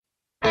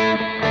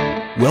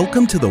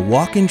Welcome to the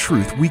Walk in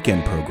Truth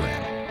Weekend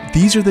Program.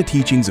 These are the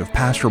teachings of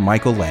Pastor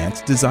Michael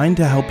Lance designed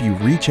to help you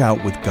reach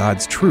out with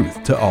God's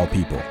truth to all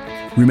people.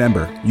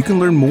 Remember, you can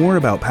learn more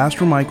about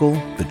Pastor Michael,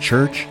 the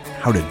church,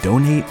 how to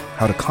donate,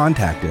 how to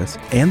contact us,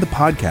 and the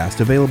podcast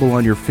available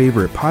on your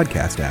favorite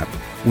podcast app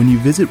when you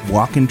visit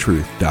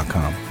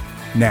walkintruth.com.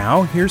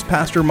 Now, here's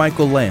Pastor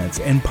Michael Lance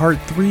and part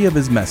 3 of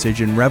his message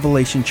in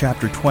Revelation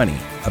chapter 20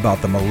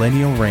 about the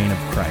millennial reign of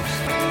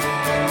Christ.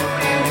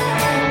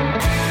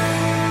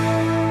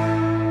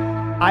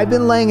 I've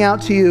been laying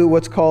out to you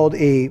what's called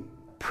a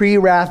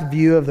pre-wrath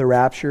view of the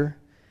rapture,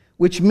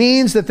 which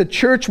means that the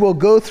church will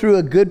go through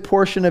a good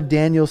portion of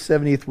Daniel's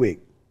 70th week.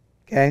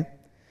 Okay?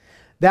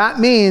 That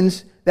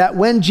means that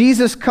when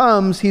Jesus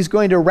comes, he's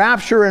going to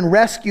rapture and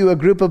rescue a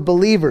group of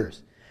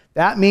believers.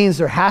 That means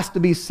there has to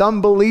be some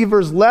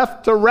believers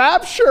left to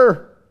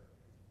rapture.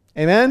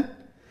 Amen?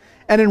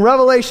 And in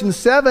Revelation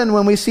 7,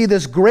 when we see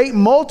this great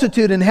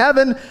multitude in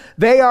heaven,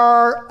 they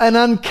are an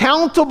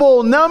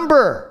uncountable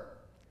number.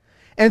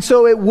 And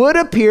so it would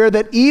appear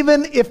that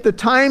even if the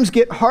times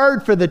get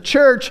hard for the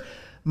church,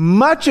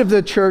 much of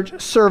the church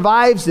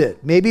survives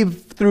it. Maybe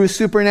through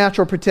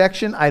supernatural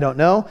protection, I don't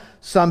know.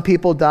 Some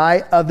people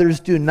die, others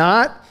do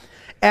not.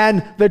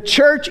 And the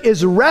church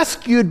is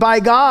rescued by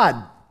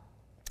God.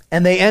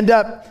 And they end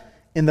up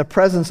in the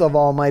presence of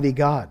Almighty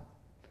God.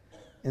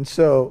 And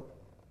so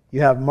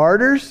you have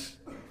martyrs,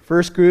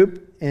 first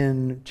group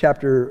in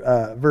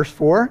verse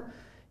 4.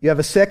 You have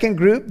a second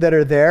group that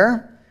are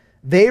there.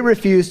 They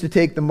refuse to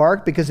take the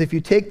mark because if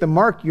you take the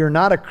mark, you're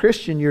not a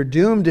Christian. You're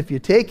doomed if you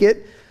take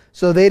it.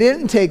 So they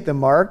didn't take the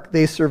mark.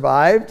 They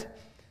survived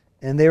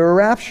and they were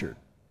raptured.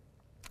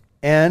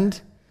 And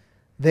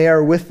they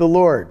are with the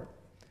Lord.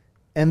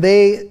 And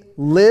they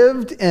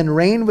lived and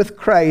reigned with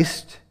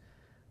Christ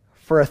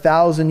for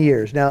 1,000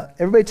 years. Now,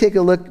 everybody take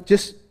a look.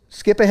 Just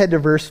skip ahead to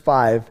verse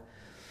 5.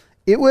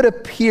 It would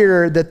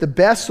appear that the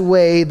best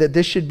way that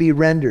this should be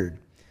rendered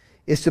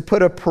is to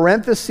put a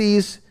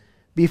parenthesis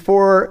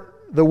before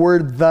the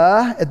word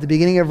 "the" at the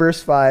beginning of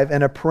verse 5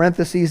 and a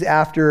parenthesis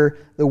after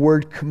the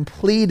word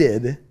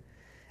 "completed"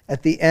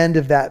 at the end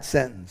of that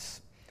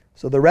sentence.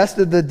 So the rest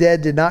of the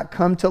dead did not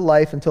come to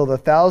life until the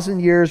 1,000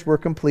 years were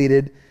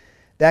completed.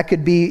 That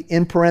could be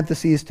in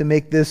parentheses to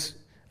make this,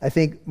 I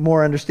think,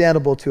 more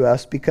understandable to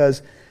us,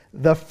 because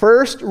the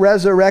first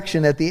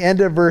resurrection at the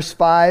end of verse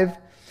 5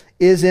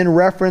 is in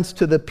reference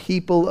to the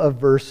people of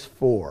verse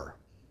 4.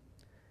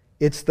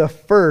 It's the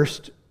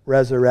first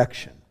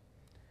resurrection.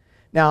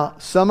 Now,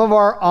 some of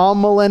our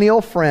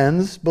all-millennial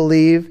friends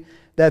believe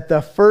that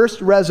the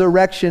first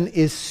resurrection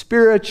is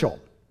spiritual.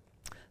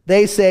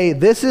 They say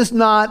this is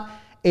not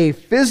a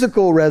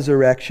physical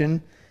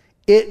resurrection.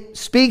 It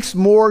speaks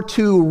more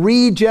to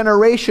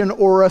regeneration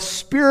or a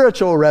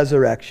spiritual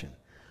resurrection.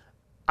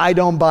 I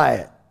don't buy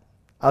it.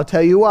 I'll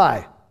tell you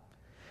why.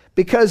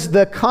 Because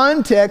the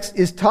context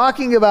is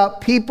talking about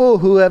people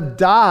who have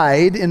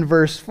died in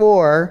verse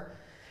 4,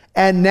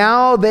 and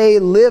now they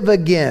live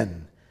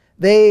again.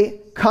 They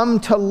come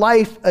to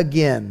life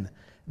again.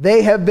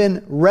 They have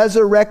been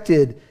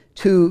resurrected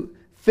to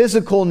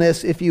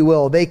physicalness, if you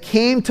will. They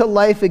came to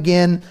life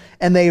again,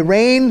 and they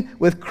reign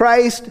with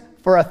Christ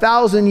for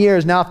 1,000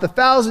 years. Now, if the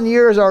 1,000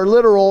 years are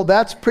literal,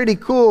 that's pretty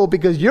cool,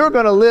 because you're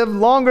going to live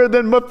longer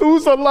than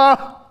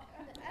Methuselah.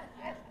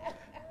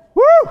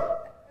 Woo!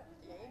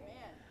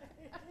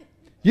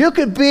 You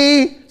could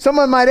be,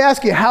 someone might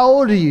ask you, how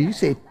old are you? You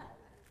say,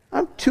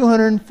 I'm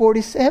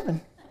 247.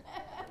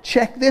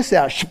 Check this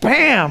out.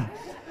 Shabam!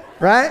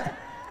 Right?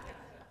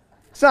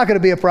 It's not going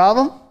to be a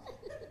problem.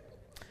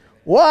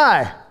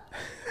 Why?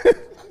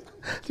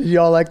 Did you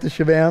all like the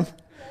shabam?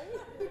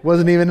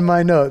 Wasn't even in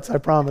my notes, I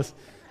promise.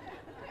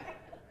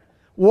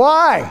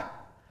 Why?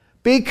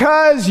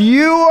 Because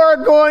you are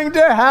going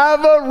to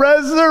have a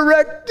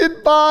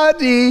resurrected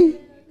body.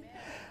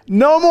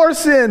 No more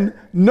sin,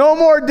 no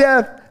more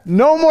death,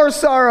 no more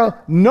sorrow,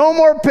 no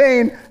more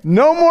pain,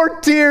 no more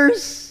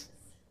tears.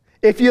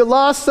 If you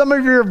lost some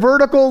of your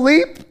vertical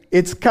leap,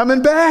 it's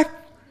coming back.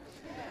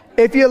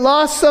 If you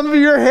lost some of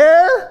your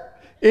hair,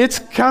 it's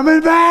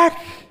coming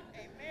back.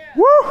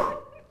 Woo!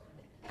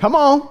 Come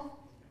on.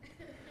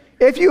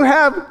 If you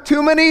have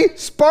too many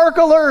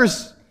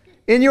sparklers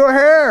in your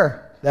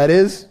hair, that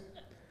is,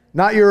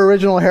 not your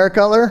original hair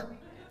color,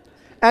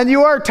 and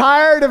you are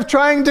tired of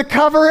trying to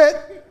cover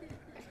it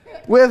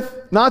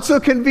with not so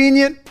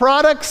convenient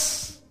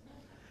products,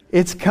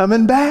 it's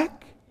coming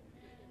back.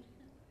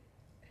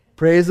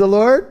 Praise the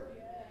Lord.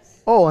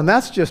 Oh, and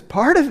that's just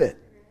part of it.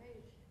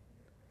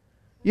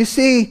 You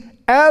see,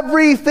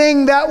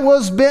 everything that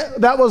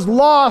was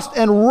lost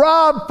and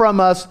robbed from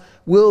us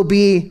will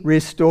be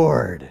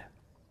restored.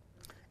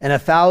 And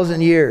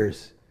 1,000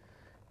 years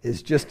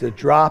is just a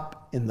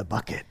drop in the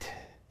bucket,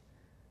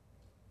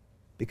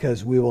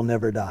 because we will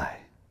never die.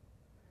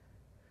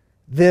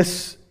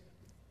 This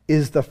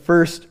is the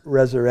first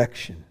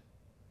resurrection.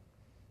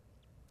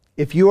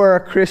 If you are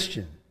a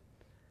Christian,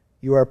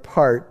 you are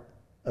part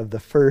of the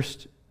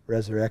first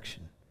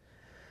resurrection.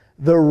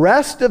 The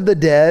rest of the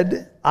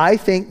dead, I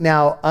think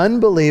now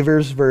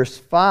unbelievers, verse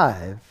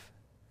 5,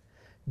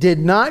 did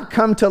not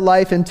come to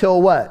life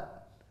until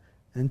what?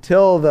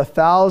 Until the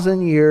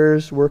 1,000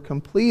 years were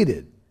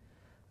completed.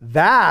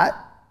 That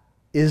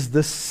is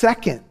the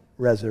second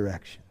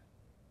resurrection.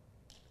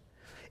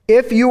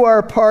 If you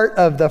are part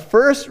of the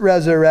first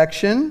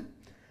resurrection,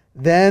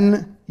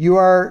 then you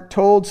are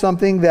told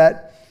something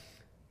that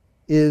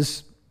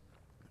is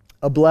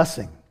a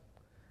blessing.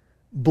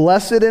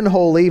 Blessed and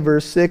holy,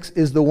 verse 6,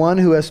 is the one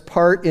who has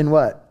part in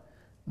what?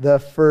 The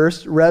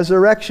first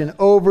resurrection.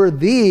 Over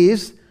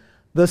these,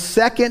 the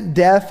second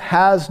death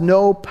has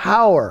no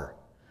power.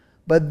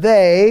 But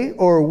they,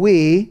 or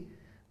we,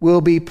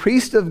 will be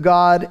priests of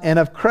God and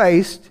of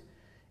Christ,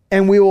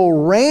 and we will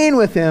reign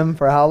with him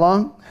for how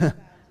long?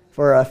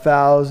 For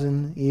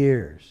 1,000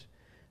 years.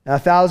 Now,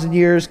 1,000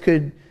 years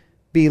could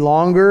be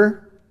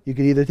longer. You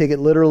could either take it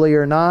literally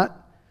or not.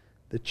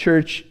 The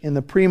church in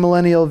the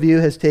premillennial view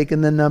has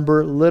taken the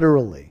number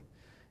literally.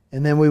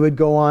 And then we would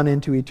go on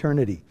into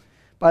eternity.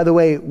 By the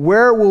way,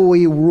 where will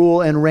we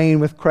rule and reign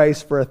with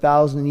Christ for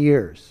 1,000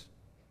 years?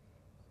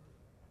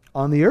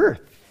 On the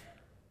earth.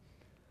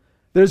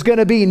 There's going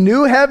to be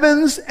new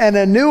heavens and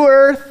a new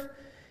earth.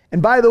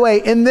 And by the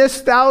way, in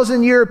this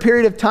 1,000-year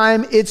period of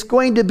time, it's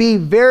going to be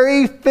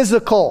very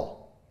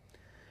physical.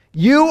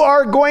 You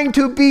are going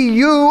to be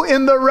you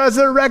in the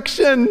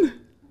resurrection.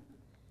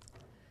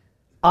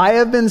 I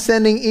have been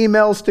sending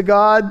emails to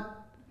God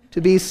to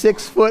be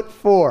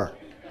 6'4".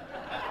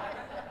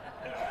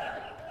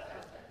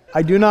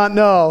 I do not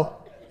know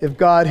if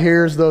God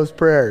hears those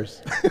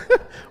prayers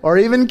or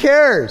even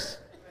cares.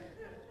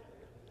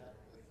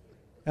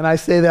 And I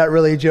say that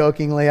really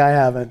jokingly, I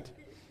haven't.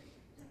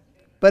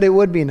 But it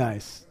would be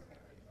nice.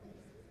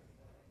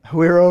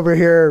 We were over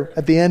here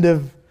at the end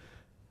of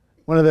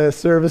one of the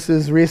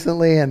services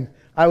recently, and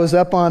I was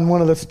up on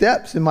one of the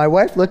steps, and my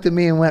wife looked at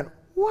me and went,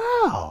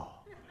 "Wow.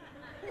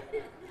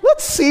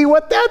 Let's see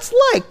what that's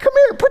like. Come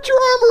here, put your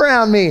arm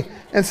around me."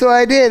 And so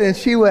I did, and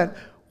she went,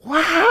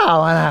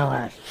 "Wow." And I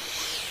went,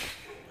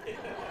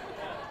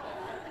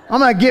 "I'm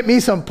going to get me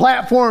some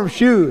platform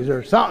shoes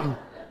or something."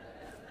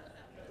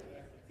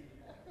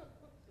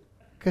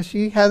 Because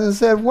she hasn't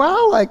said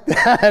wow like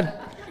that.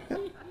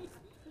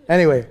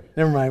 Anyway,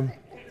 never mind.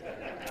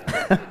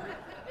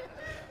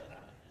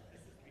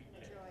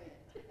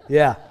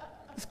 Yeah,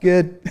 it's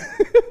good.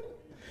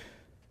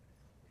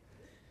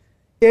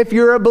 If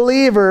you're a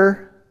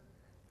believer,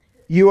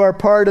 you are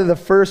part of the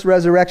first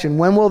resurrection.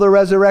 When will the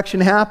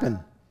resurrection happen?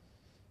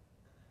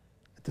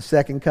 At the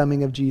second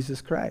coming of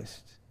Jesus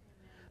Christ.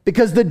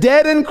 Because the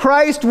dead in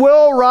Christ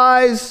will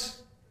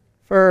rise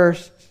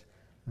first.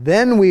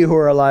 Then we who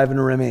are alive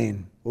and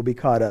remain will be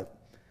caught up.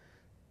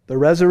 The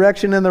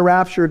resurrection and the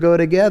rapture go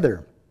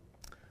together.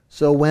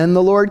 So when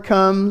the Lord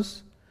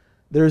comes,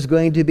 there's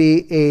going to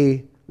be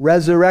a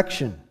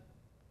resurrection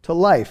to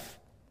life.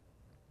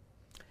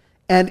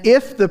 And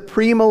if the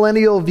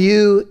premillennial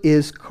view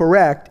is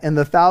correct and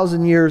the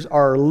 1,000 years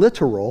are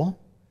literal,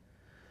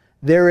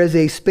 there is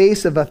a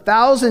space of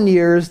 1,000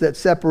 years that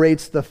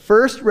separates the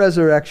first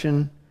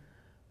resurrection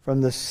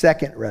from the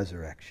second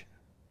resurrection.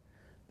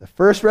 The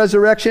first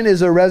resurrection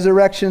is a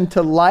resurrection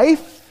to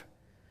life.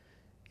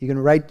 You can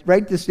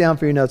write this down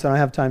for your notes. I don't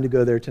have time to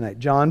go there tonight.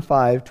 John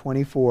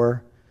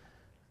 5:24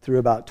 through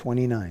about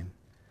 29.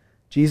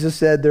 Jesus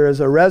said there is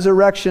a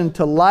resurrection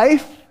to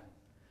life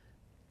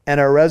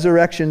and a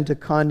resurrection to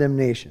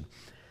condemnation.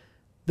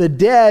 The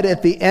dead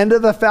at the end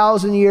of the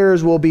 1,000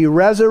 years will be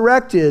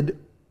resurrected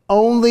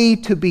only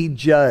to be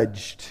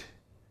judged.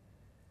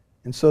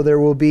 And so there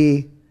will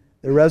be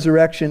the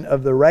resurrection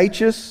of the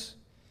righteous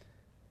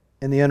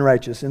and the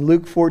unrighteous. In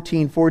Luke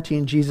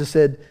 14:14, Jesus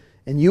said,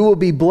 "And you will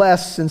be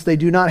blessed since they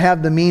do not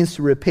have the means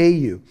to repay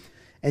you.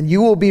 And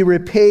you will be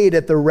repaid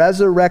at the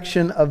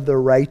resurrection of the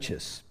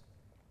righteous."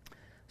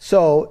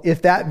 So,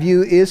 if that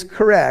view is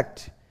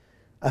correct,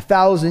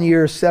 1,000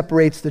 years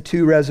separates the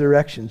two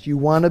resurrections. You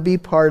want to be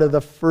part of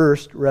the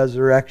first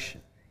resurrection.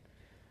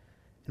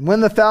 And when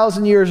the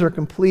 1,000 years are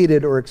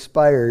completed or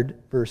expired,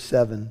 verse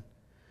 7,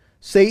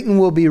 Satan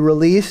will be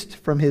released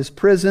from his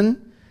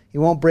prison. He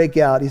won't break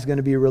out. He's going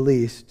to be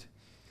released.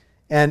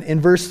 And in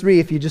verse 3,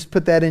 if you just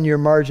put that in your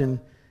margin,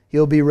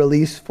 he'll be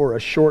released for a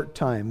short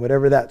time,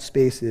 whatever that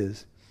space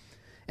is.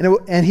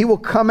 And he will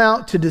come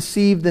out to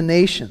deceive the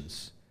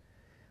nations,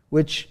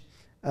 which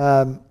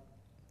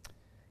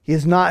he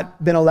has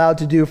not been allowed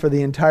to do for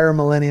the entire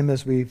millennium,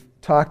 as we've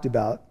talked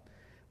about,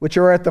 which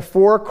are at the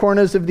four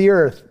corners of the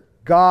earth,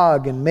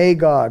 Gog and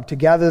Magog, to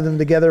gather them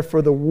together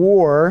for the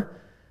war.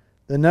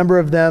 The number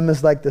of them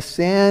is like the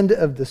sand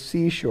of the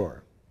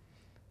seashore.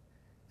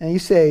 And you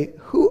say,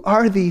 who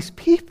are these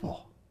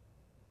people?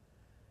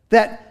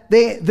 That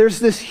there's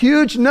this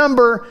huge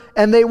number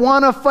and they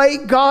want to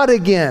fight God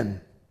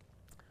again.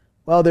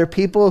 Well, they're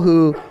people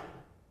who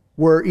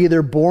were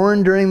either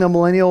born during the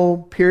millennial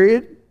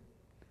period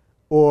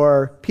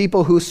or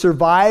people who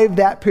survived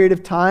that period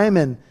of time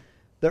and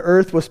the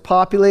earth was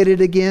populated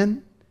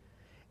again.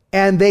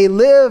 And they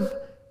live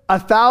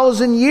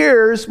 1,000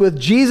 years with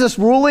Jesus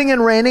ruling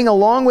and reigning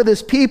along with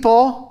his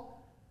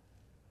people,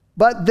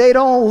 but they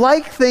don't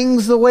like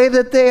things the way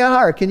that they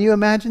are. Can you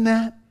imagine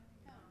that?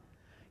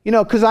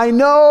 Because I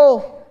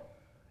know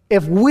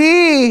if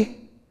we,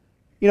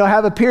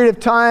 have a period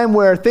of time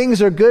where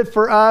things are good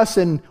for us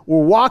and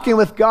we're walking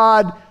with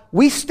God,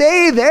 we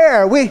stay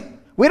there. We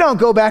don't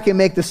go back and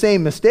make the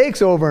same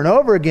mistakes over and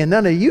over again.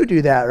 None of you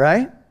do that,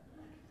 right?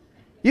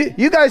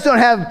 You guys don't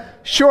have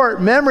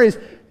short memories.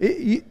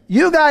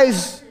 You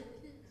guys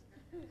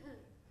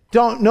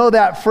don't know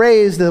that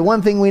phrase. The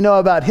one thing we know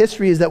about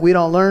history is that we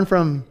don't learn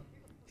from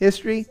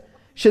history.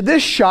 Should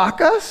this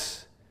shock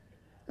us?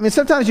 I mean,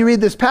 sometimes you read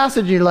this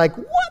passage and you're like,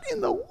 what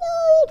in the world?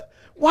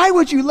 Why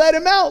would you let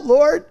him out,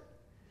 Lord?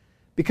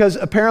 Because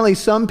apparently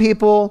some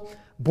people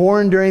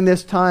born during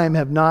this time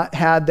have not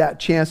had that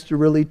chance to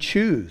really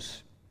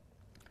choose.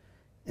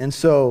 And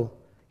so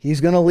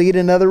he's going to lead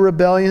another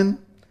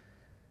rebellion,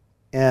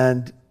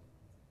 and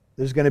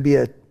there's going to be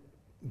a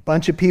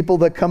bunch of people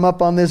that come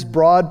up on this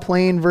broad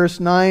plain, verse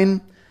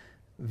 9.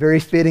 Very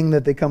fitting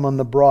that they come on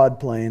the broad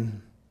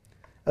plain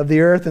of the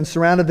earth and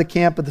surrounded the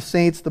camp of the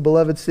saints, the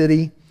beloved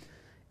city,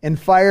 and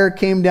fire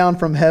came down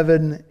from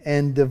heaven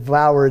and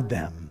devoured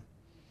them.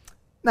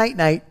 Night,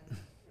 night.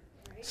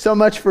 So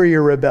much for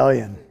your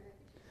rebellion.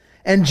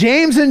 And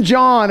James and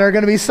John are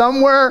going to be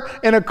somewhere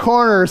in a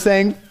corner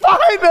saying,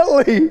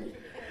 finally!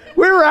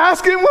 We were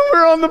asking when we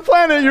were on the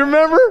planet, you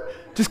remember?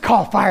 Just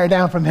call fire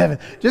down from heaven.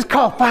 Just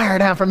call fire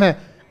down from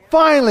heaven.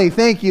 Finally,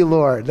 thank you,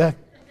 Lord.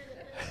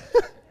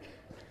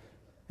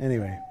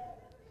 Anyway.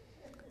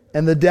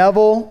 And the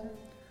devil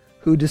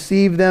who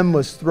deceived them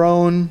was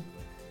thrown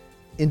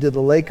into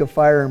the lake of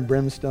fire and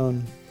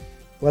brimstone.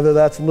 Whether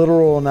that's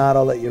literal or not,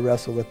 I'll let you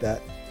wrestle with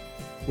that.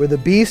 Where the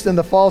beast and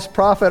the false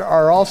prophet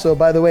are also,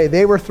 by the way,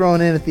 they were thrown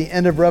in at the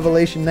end of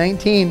Revelation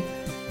 19.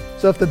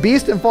 So if the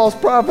beast and false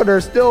prophet are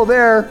still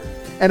there,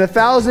 and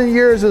 1,000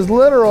 years is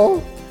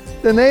literal,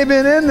 then they've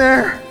been in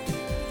there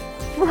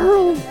for...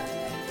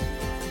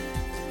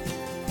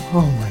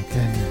 Oh my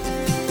goodness.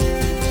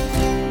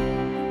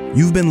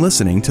 You've been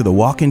listening to the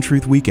Walk in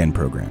Truth Weekend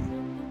program.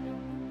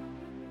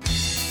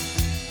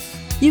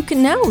 You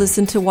can now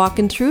listen to Walk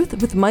in Truth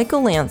with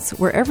Michael Lance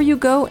wherever you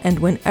go and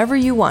whenever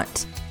you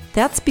want.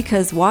 That's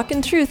because Walk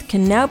in Truth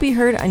can now be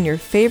heard on your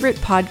favorite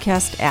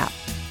podcast app.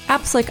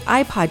 Apps like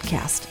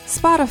iPodcast,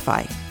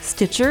 Spotify,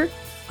 Stitcher,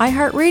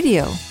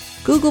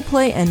 iHeartRadio, Google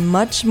Play, and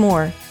much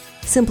more.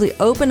 Simply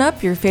open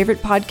up your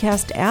favorite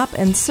podcast app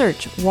and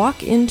search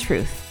Walk in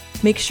Truth.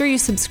 Make sure you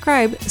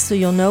subscribe so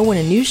you'll know when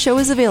a new show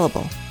is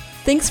available.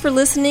 Thanks for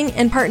listening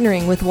and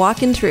partnering with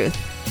Walk in Truth.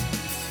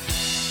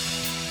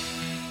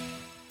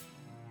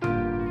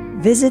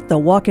 Visit the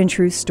Walk in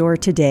Truth store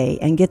today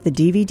and get the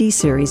DVD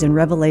series in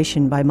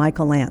Revelation by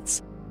Michael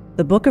Lance.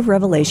 The book of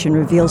Revelation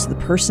reveals the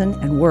person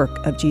and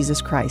work of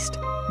Jesus Christ.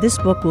 This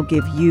book will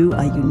give you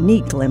a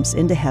unique glimpse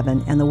into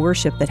heaven and the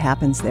worship that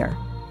happens there.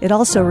 It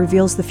also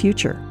reveals the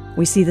future.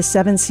 We see the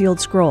 7-sealed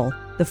scroll,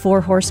 the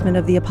 4 horsemen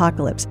of the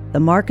apocalypse, the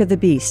mark of the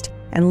beast,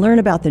 and learn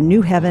about the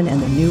new heaven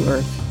and the new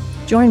earth.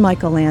 Join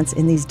Michael Lance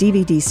in these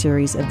DVD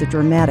series of the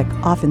dramatic,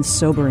 often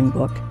sobering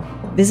book.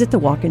 Visit the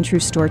Walk in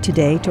Truth store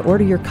today to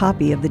order your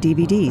copy of the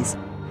DVDs,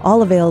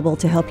 all available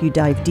to help you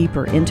dive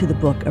deeper into the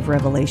book of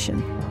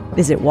Revelation.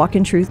 Visit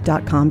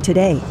walkintruth.com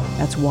today.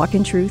 That's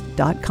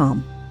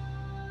walkintruth.com.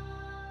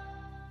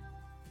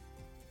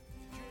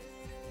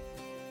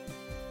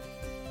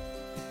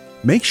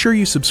 Make sure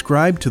you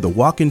subscribe to the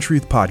Walk in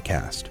Truth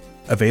podcast,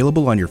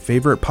 available on your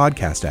favorite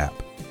podcast app.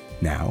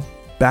 Now,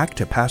 back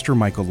to Pastor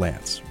Michael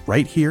Lance,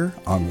 right here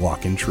on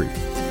Walk in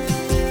Truth.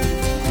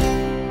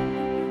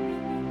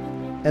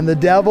 And the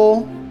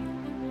devil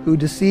who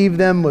deceived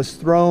them was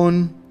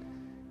thrown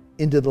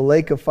into the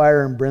lake of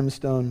fire and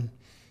brimstone.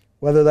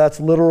 Whether that's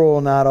literal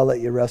or not, I'll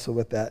let you wrestle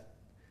with that.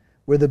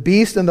 Where the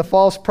beast and the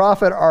false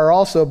prophet are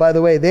also, by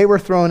the way, they were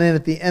thrown in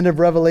at the end of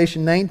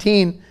Revelation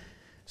 19.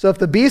 So if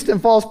the beast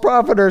and false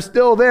prophet are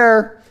still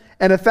there,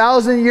 and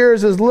 1,000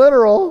 years is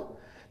literal,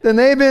 then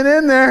they've been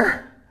in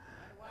there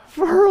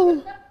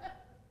for...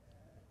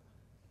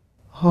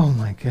 Oh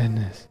my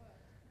goodness.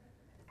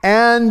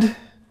 And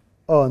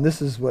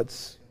this is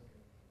what's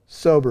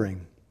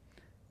sobering.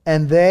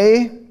 And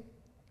they,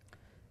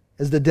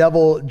 as the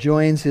devil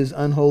joins his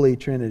unholy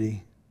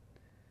trinity,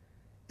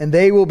 and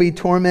they will be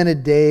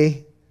tormented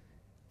day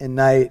and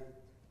night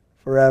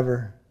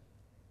forever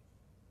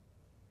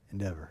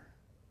and ever.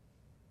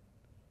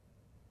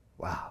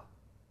 Wow.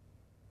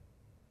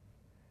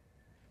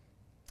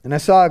 And I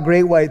saw a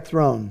great white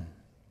throne,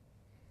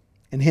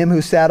 and him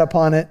who sat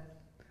upon it,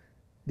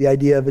 the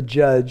idea of a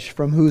judge,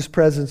 from whose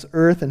presence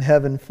earth and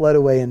heaven fled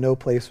away and no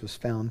place was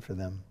found for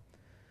them.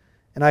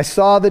 And I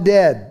saw the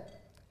dead.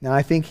 Now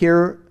I think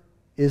here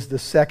is the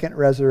second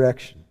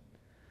resurrection.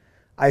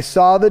 I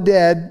saw the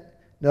dead.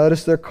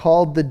 Notice they're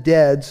called the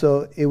dead,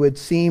 so it would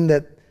seem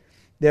that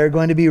they're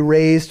going to be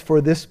raised for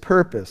this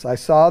purpose. I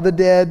saw the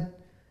dead,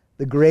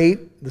 the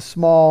great, the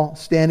small,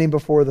 standing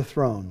before the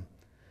throne.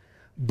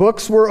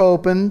 Books were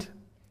opened,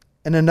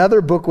 and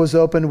another book was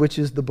opened, which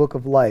is the book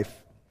of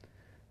life.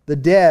 The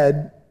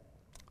dead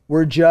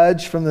were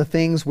judged from the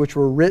things which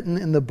were written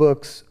in the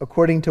books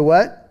according to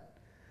what?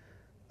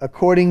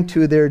 According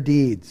to their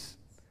deeds.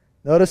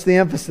 Notice the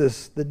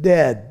emphasis, the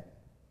dead.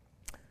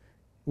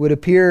 would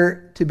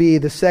appear to be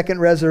the second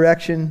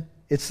resurrection.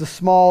 It's the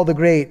small, the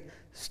great.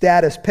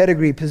 Status,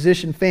 pedigree,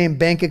 position, fame,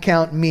 bank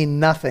account mean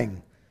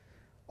nothing.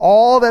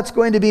 All that's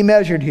going to be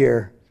measured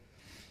here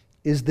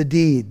is the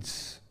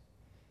deeds.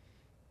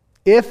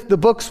 If the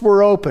books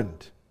were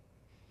opened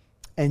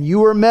and you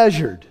were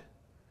measured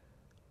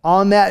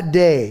on that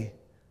day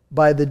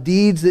by the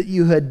deeds that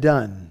you had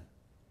done,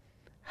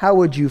 how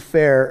would you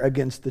fare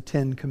against the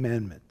 10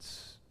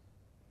 Commandments?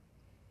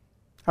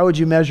 How would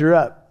you measure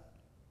up?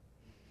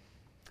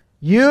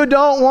 You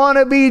don't want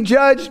to be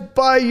judged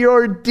by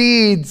your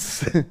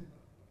deeds.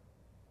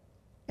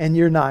 And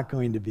you're not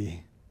going to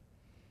be.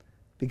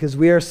 Because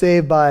we are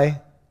saved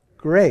by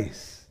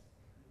grace,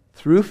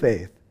 through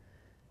faith.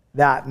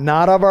 That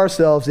not of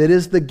ourselves. It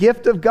is the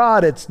gift of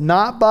God. It's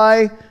not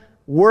by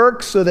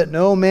works, so that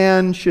no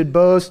man should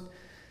boast.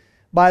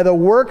 By the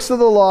works of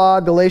the law,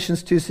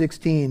 Galatians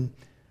 2:16,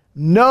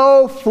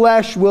 no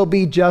flesh will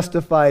be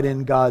justified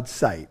in God's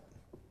sight.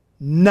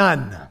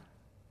 None.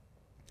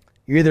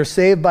 You're either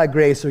saved by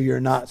grace or you're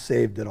not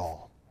saved at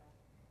all.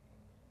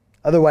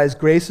 Otherwise,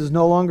 grace is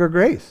no longer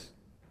grace.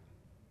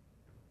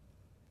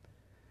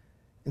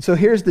 And so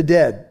here's the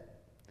dead.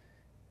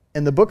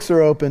 And the books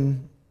are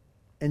open,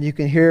 and you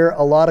can hear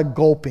a lot of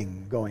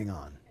gulping going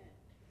on.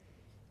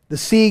 The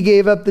sea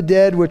gave up the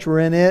dead which were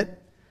in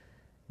it.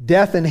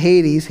 Death and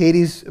Hades,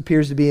 Hades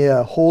appears to be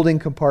a holding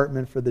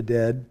compartment for the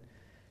dead,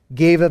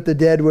 gave up the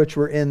dead which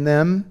were in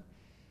them,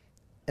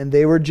 and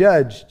they were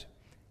judged.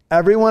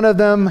 Every one of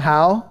them,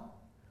 how?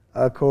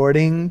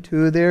 According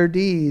to their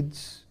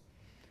deeds.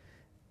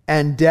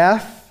 And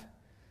death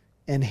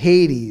and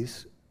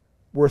Hades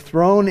were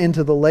thrown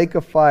into the lake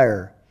of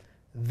fire.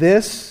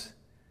 This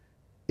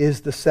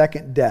is the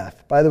second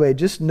death. By the way,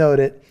 just note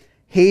it.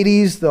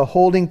 Hades, the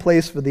holding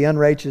place for the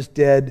unrighteous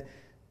dead,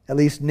 at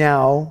least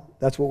now,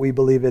 that's what we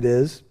believe it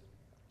is.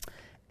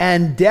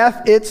 And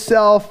death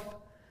itself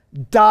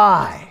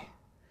die.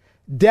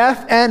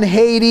 Death and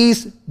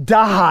Hades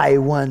die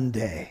one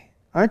day.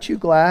 Aren't you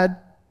glad?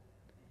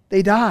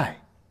 They die.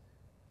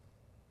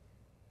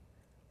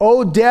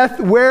 O death,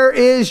 where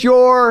is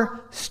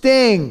your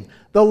sting?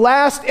 The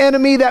last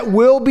enemy that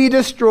will be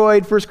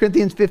destroyed, 1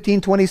 Corinthians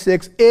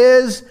 15:26,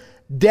 is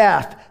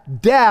death.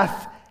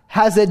 Death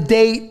has a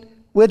date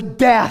with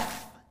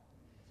death.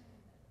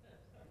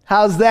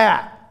 How's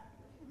that?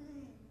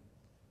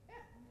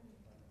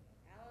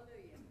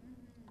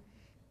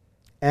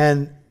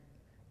 And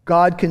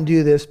God can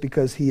do this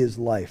because He is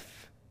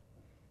life.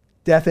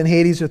 Death and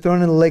Hades are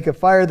thrown in the lake of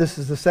fire. This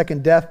is the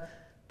second death,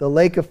 the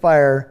lake of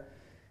fire.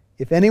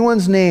 If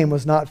anyone's name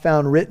was not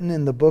found written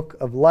in the book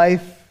of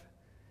life,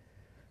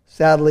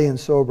 sadly and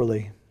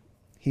soberly,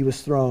 he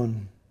was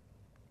thrown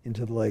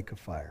into the lake of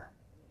fire.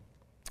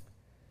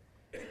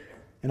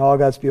 And all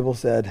God's people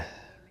said,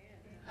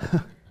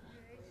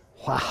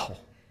 wow.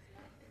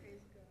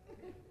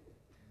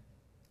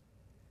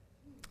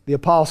 The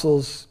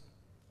apostles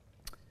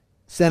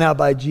sent out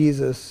by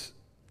Jesus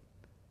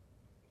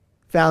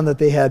found that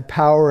they had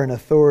power and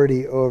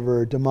authority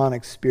over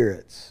demonic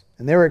spirits.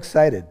 And they were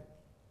excited.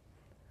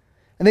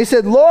 And they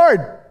said,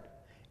 Lord,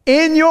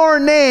 in your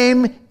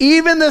name,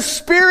 even the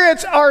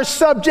spirits are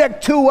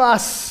subject to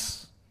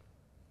us.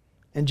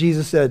 And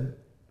Jesus said,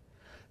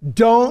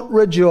 don't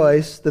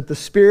rejoice that the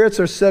spirits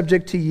are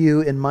subject to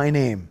you in my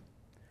name.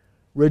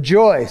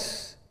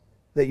 Rejoice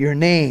that your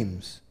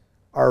names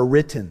are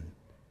written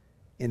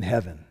in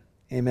heaven.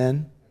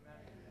 Amen.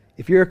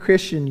 If you're a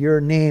Christian, your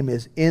name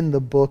is in the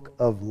book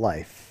of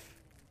life.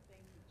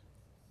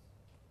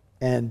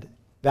 And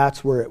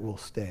that's where it will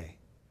stay.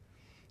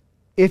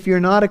 If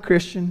you're not a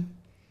Christian,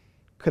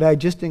 could I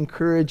just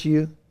encourage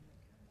you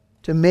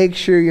to make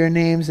sure your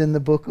name's in the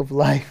book of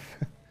life?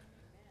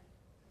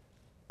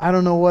 I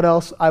don't know what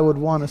else I would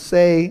want to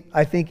say.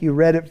 I think you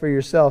read it for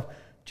yourself.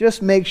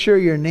 Just make sure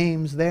your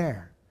name's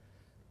there.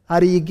 How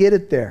do you get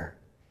it there?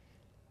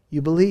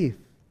 You believe.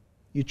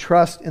 You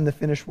trust in the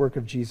finished work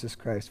of Jesus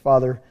Christ.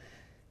 Father,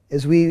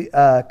 as we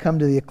come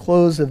to the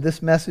close of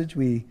this message,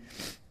 we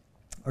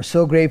are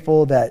so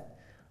grateful that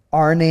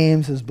our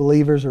names as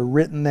believers are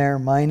written there.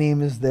 My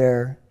name is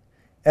there.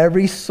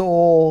 Every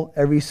soul,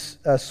 every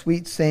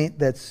sweet saint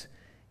that's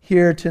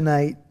here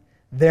tonight,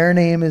 their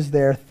name is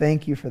there.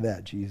 Thank you for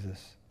that,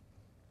 Jesus.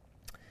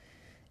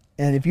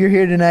 And if you're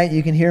here tonight,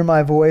 you can hear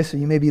my voice, or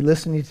you may be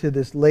listening to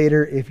this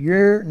later. If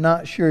you're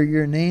not sure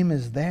your name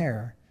is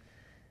there,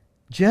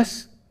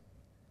 just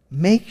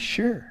make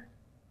sure.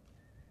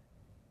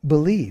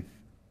 Believe.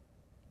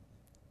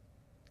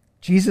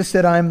 Jesus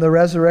said, I am the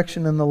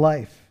resurrection and the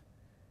life.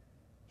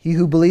 He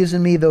who believes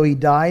in me, though he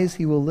dies,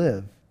 he will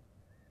live.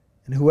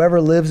 And whoever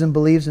lives and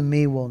believes in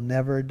me will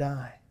never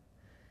die.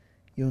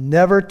 You'll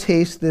never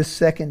taste this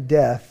second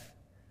death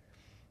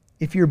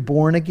if you're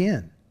born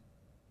again.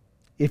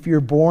 If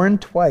you're born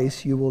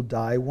twice, you will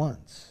die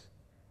once.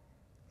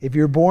 If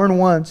you're born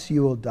once,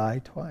 you will die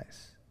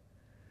twice.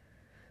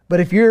 But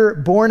if you're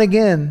born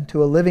again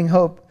to a living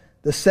hope,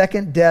 the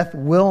second death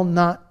will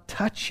not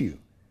touch you.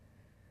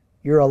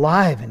 You're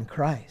alive in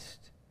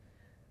Christ.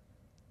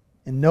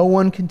 And no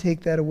one can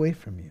take that away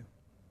from you.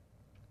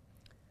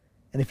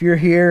 And if you're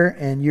here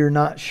and you're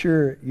not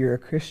sure you're a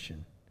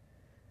Christian,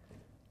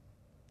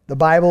 the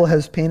Bible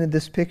has painted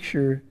this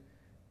picture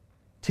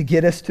to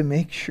get us to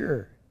make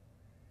sure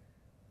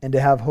and to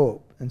have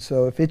hope. And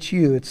so if it's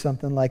you, it's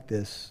something like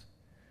this.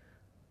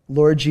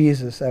 Lord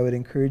Jesus, I would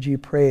encourage you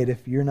to pray it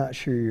if you're not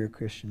sure you're a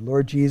Christian.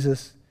 Lord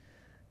Jesus,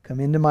 come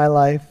into my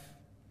life.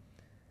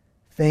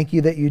 Thank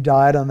you that you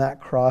died on that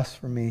cross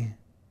for me.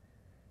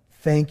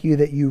 Thank you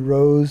that you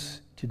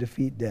rose to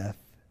defeat death.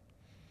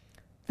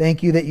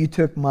 Thank you that you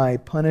took my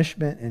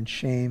punishment and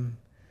shame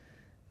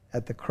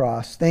at the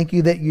cross. Thank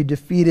you that you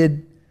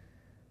defeated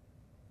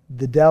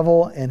the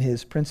devil and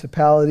his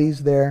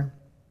principalities there.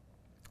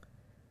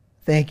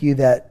 Thank you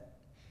that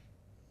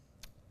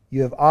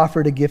you have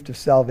offered a gift of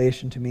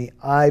salvation to me.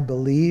 I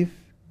believe,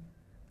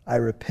 I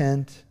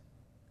repent,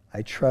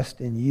 I trust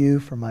in you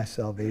for my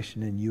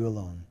salvation and you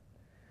alone.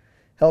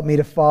 Help me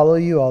to follow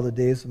you all the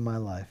days of my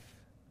life.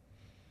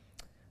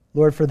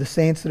 Lord, for the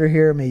saints that are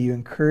here, may you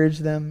encourage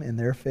them in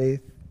their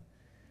faith.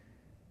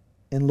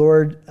 And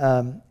Lord,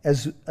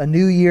 as a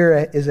new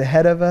year is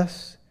ahead of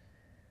us,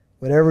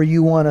 whatever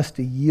you want us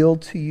to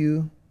yield to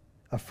you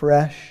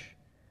afresh,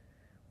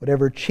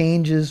 whatever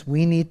changes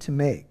we need to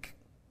make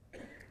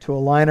to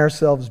align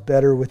ourselves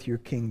better with your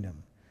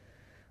kingdom,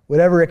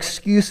 whatever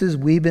excuses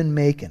we've been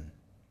making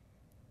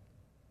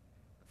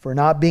for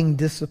not being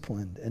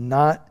disciplined and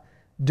not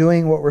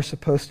doing what we're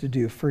supposed to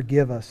do,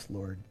 forgive us,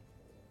 Lord.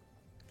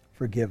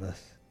 Forgive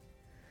us.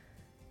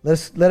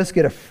 Let us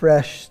get a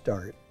fresh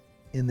start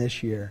in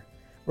this year.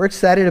 We're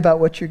excited about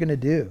what you're going to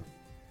do.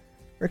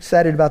 We're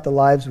excited about the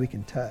lives we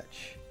can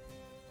touch.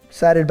 We're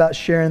excited about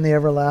sharing the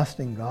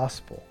everlasting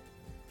gospel.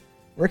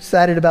 We're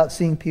excited about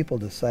seeing people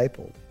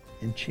discipled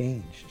and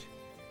changed.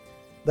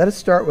 Let it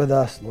start with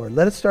us, Lord.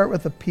 Let it start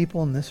with the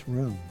people in this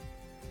room.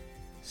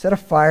 Set a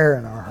fire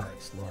in our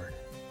hearts, Lord.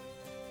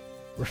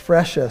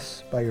 Refresh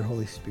us by your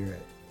Holy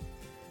Spirit.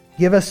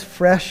 Give us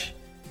fresh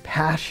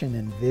passion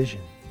and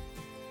vision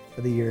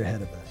for the year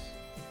ahead of us.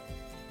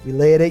 We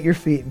lay it at your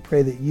feet and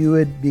pray that you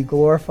would be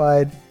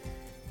glorified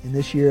in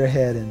this year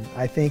ahead. And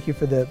I thank you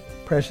for the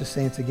precious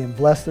saints again.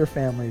 Bless their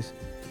families.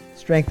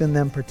 Strengthen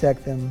them,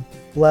 protect them,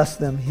 bless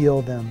them,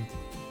 heal them,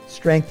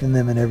 strengthen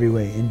them in every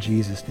way. In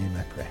Jesus' name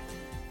I pray.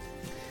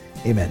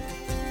 Amen.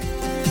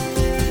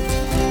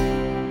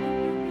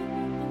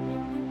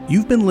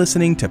 You've been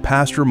listening to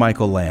Pastor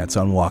Michael Lance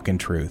on Walk in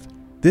Truth.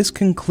 This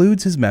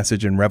concludes his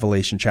message in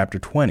Revelation chapter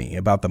 20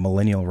 about the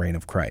millennial reign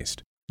of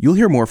Christ. You'll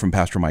hear more from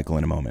Pastor Michael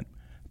in a moment.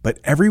 But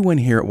everyone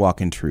here at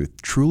Walk in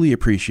Truth truly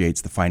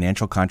appreciates the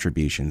financial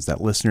contributions that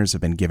listeners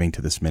have been giving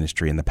to this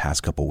ministry in the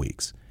past couple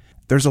weeks.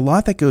 There's a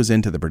lot that goes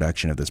into the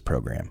production of this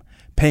program.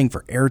 Paying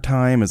for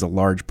airtime is a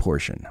large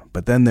portion,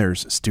 but then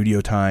there's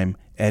studio time,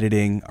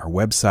 editing, our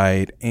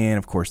website, and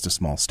of course the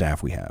small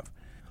staff we have.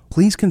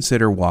 Please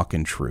consider Walk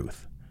in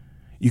Truth.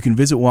 You can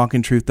visit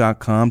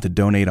walkintruth.com to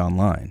donate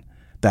online.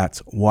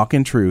 That's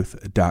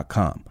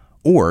walkintruth.com.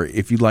 Or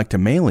if you'd like to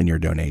mail in your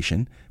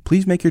donation,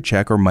 please make your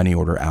check or money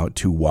order out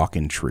to Walk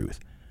in Truth.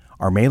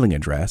 Our mailing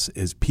address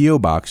is P.O.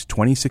 Box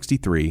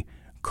 2063,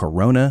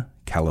 Corona,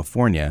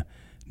 California,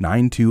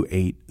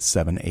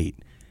 92878.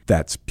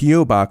 That's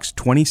P.O. Box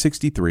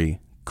 2063,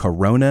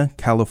 Corona,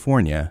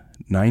 California,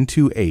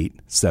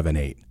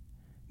 92878.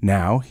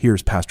 Now,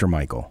 here's Pastor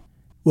Michael.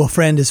 Well,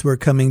 friend, as we're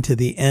coming to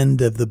the end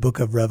of the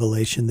book of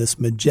Revelation, this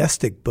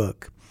majestic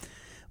book,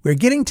 we're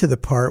getting to the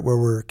part where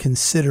we're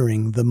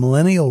considering the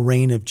millennial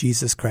reign of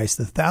Jesus Christ,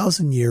 the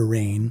 1,000-year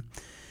reign,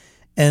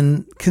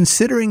 and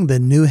considering the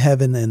new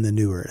heaven and the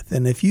new earth.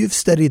 And if you've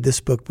studied this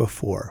book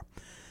before,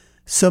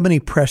 so many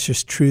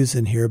precious truths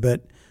in here,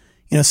 but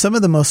some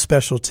of the most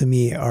special to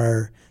me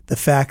are the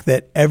fact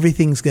that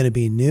everything's going to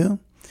be new.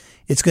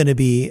 It's going to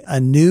be a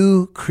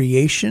new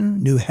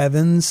creation, new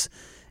heavens,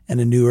 and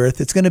a new earth.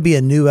 It's going to be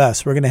a new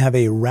us. We're going to have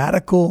a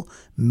radical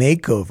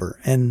makeover.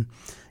 And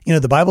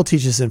the Bible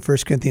teaches in 1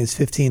 Corinthians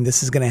 15,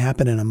 this is going to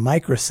happen in a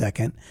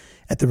microsecond.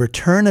 At the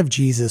return of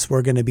Jesus,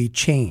 we're going to be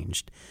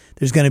changed.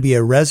 There's going to be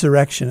a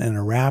resurrection and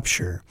a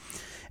rapture.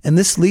 And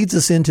this leads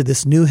us into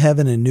this new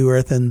heaven and new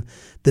earth. And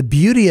the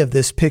beauty of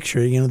this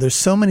picture, there's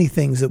so many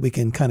things that we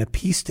can kind of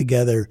piece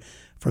together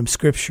from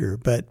Scripture.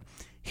 But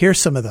here's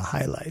some of the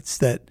highlights: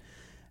 that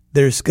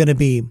there's going to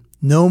be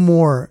no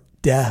more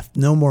death,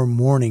 no more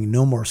mourning,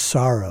 no more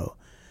sorrow,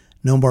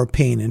 no more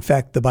pain. In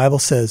fact, the Bible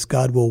says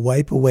God will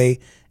wipe away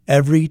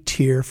every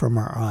tear from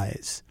our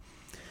eyes.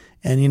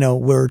 And,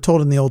 we're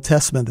told in the Old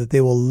Testament that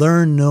they will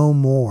learn no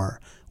more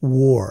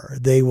war.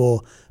 They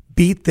will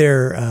beat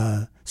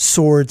their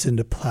swords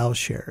into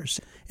plowshares.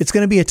 It's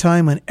going to be a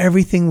time when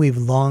everything we've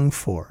longed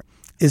for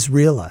is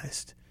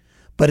realized.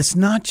 But it's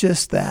not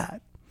just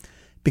that,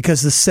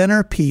 because the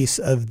centerpiece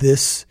of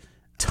this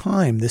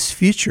time, this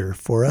future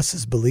for us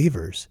as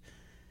believers,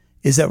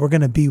 is that we're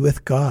going to be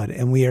with God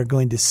and we are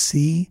going to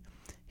see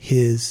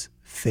his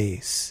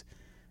face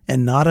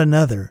and not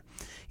another.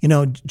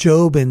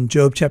 Job in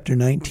Job chapter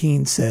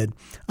 19 said,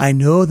 I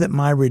know that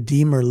my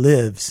Redeemer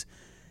lives.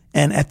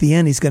 And at the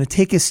end, he's going to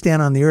take his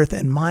stand on the earth,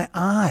 and my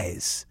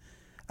eyes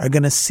are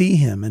going to see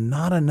him and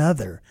not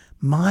another.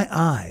 My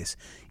eyes,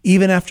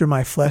 even after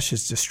my flesh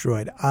is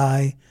destroyed,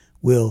 I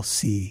will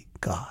see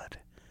God.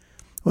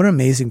 What an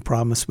amazing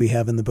promise we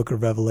have in the book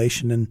of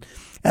Revelation. And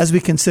as we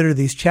consider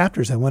these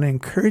chapters, I want to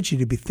encourage you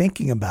to be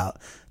thinking about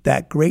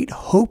that great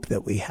hope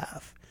that we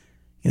have.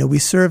 You know, we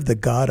serve the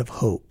God of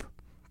hope.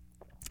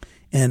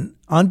 And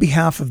on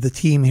behalf of the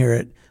team here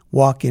at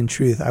Walk in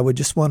Truth, I would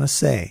just want to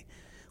say,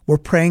 we're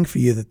praying for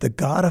you that the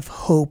God of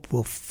hope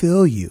will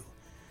fill you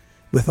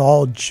with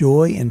all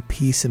joy and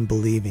peace in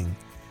believing,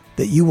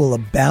 that you will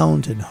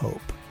abound in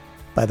hope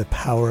by the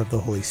power of the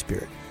Holy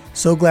Spirit.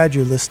 So glad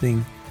you're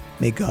listening.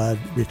 May God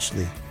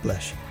richly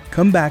bless you.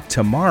 Come back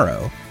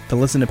tomorrow to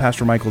listen to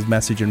Pastor Michael's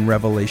message in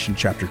Revelation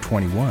chapter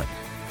 21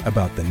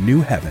 about the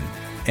new heaven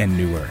and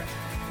new earth.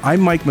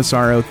 I'm Mike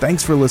Massaro.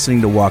 Thanks for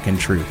listening to Walk in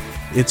Truth.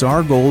 It's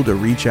our goal to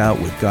reach out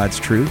with God's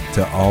truth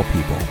to all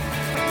people.